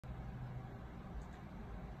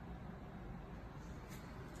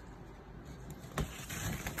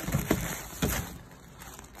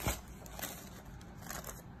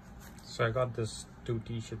So I got this 2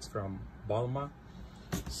 t-shirts from Balmain.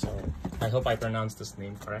 So I hope I pronounced this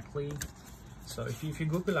name correctly. So if you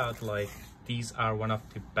Google out, like, these are one of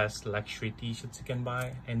the best luxury t-shirts you can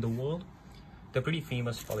buy in the world. They're pretty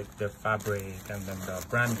famous for like their fabric and then the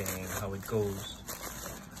branding, how it goes.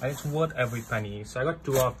 And it's worth every penny. So I got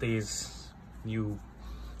 2 of these new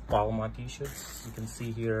Balmain t-shirts. You can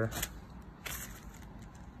see here.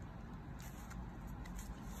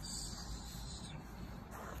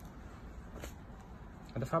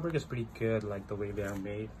 And the fabric is pretty good, like the way they are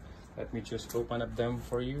made. Let me just open up them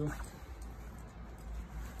for you.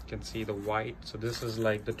 You can see the white. So this is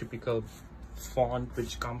like the typical font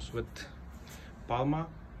which comes with Balmain.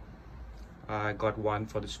 I got one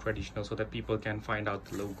for this traditional so that people can find out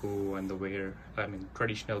the logo and the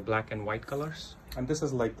traditional black and white colors. And this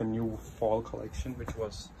is like the new fall collection which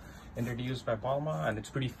was introduced by Balmain, and it's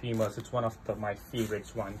pretty famous. It's one of my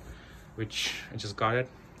favorites one, which I just got it.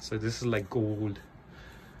 So this is like gold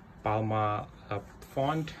Balmain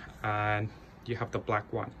font, and you have the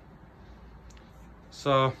black one.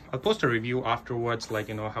 So I'll post a review afterwards, like,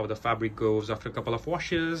 you know, how the fabric goes after a couple of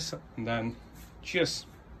washes. And then cheers.